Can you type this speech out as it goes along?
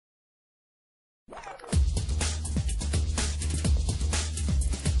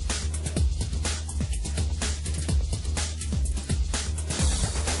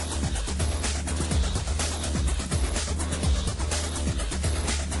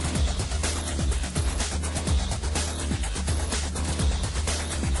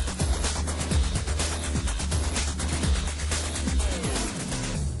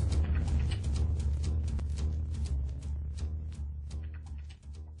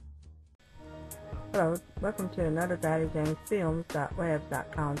Hello, welcome to another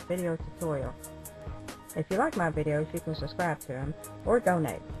DaddyJamesFilms.webs.com video tutorial. If you like my videos, you can subscribe to them or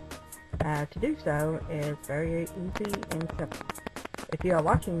donate. To do so is very easy and simple. If you are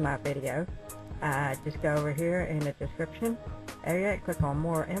watching my video, just go over here in the description area, click on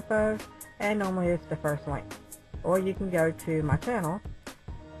more info, and normally it's the first link. Or you can go to my channel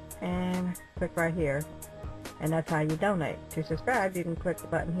and click right here, and that's how you donate. To subscribe, you can click the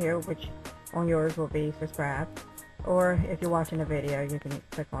button here, which on yours will be subscribe, or if you're watching a video, you can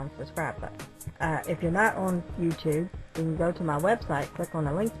click on subscribe button. If you're not on YouTube, you can go to my website, click on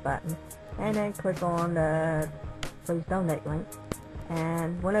the links button, and then click on the please donate link,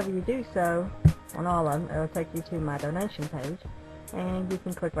 and whenever you do so on all of them, it'll take you to my donation page, and you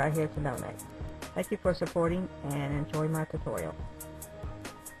can click right here to donate. Thank you for supporting and enjoy my tutorial.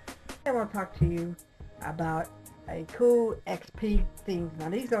 I want to talk to you about a cool XP theme. Now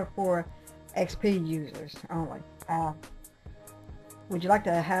these are for XP users only. Would you like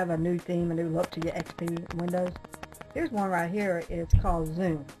to have a new theme, a new look to your XP Windows? Here's one right here. It's called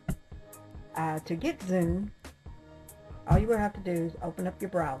Zune. To get Zune, all you will have to do is open up your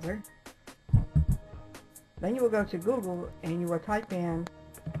browser. Then you will go to Google and you will type in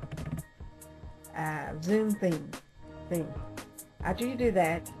Zune theme. After you do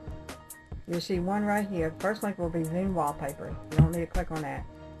that, you'll see one right here. The first link will be Zune wallpaper. You don't need to click on that.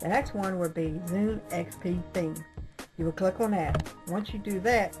 The next one would be Zune XP theme. You will click on that. Once you do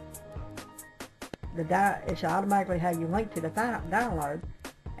that, it should automatically have you linked to the download,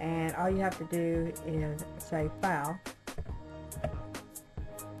 and all you have to do is say file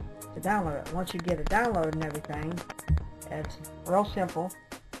to download it. Once you get it downloaded and everything, it's real simple.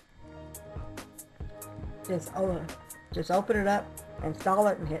 Just open it up, install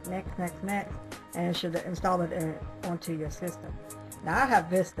it, and hit next, and it should install it onto your system. Now I have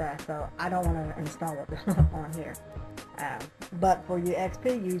Vista, so I don't want to install it on here. But for you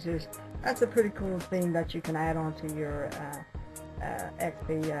XP users, that's a pretty cool thing that you can add on to your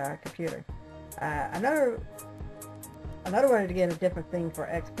XP computer. Another way to get a different thing for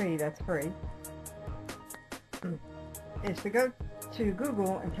XP that's free is to go to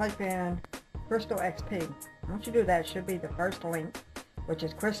Google and type in Crystal XP. Once you do that, it should be the first link, which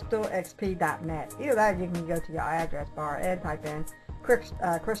is crystalxp.net. Either that, you can go to your address bar and type in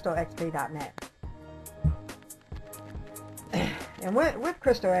crystalxp.net. And with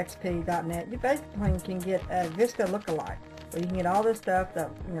crystalxp.net, you basically can get a Vista lookalike, where you can get all this stuff that,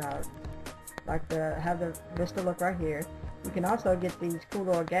 you know, like have the Vista look right here. You can also get these cool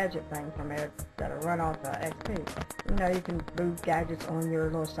little gadget things from it that run off XP. You know, you can move gadgets on your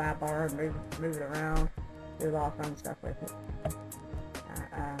little sidebar, move it around, do a lot of fun stuff with it.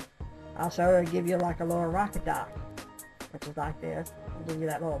 Also, it'll give you like a little rocket dock, which is like this. It'll give you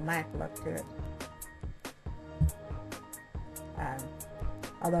that little Mac look to it.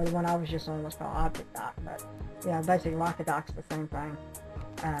 Although the one I was just on was called Object Dock, but yeah, basically Rocket Dock's the same thing,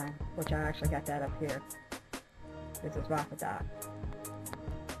 which I actually got that up here. This is Rocket Dock.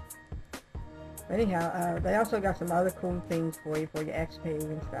 But anyhow, they also got some other cool things for you for your XP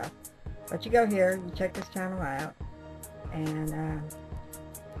and stuff. But you go here, you check this channel out, and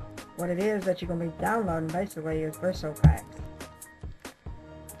what it is that you're going to be downloading basically is Bristol packs.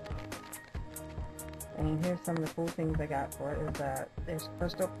 And here's some of the cool things I got for it. There's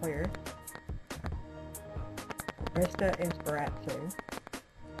Crystal Clear, Vista Inspirat 2,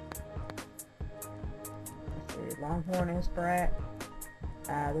 let's see, Longhorn Inspirat.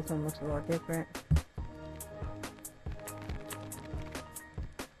 This one looks a little different.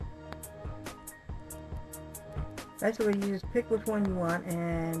 Basically, you just pick which one you want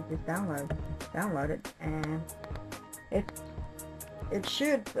and just download it, and it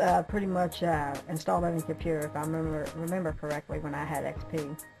should pretty much install on your computer, if I remember correctly, when I had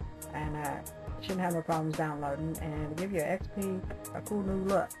XP, and it shouldn't have no problems downloading, and give your XP a cool new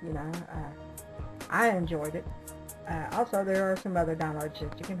look. You know, I enjoyed it. Also, there are some other downloads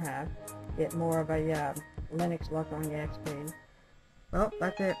that you can have, get more of a Linux look on your XP. Well,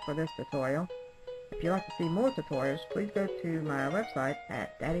 that's it for this tutorial. If you'd like to see more tutorials, please go to my website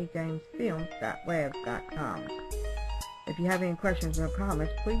at DaddyJamesFilms.webs.com. If you have any questions or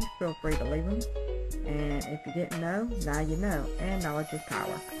comments, please feel free to leave them. And if you didn't know, now you know, and knowledge is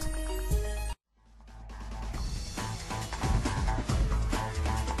power.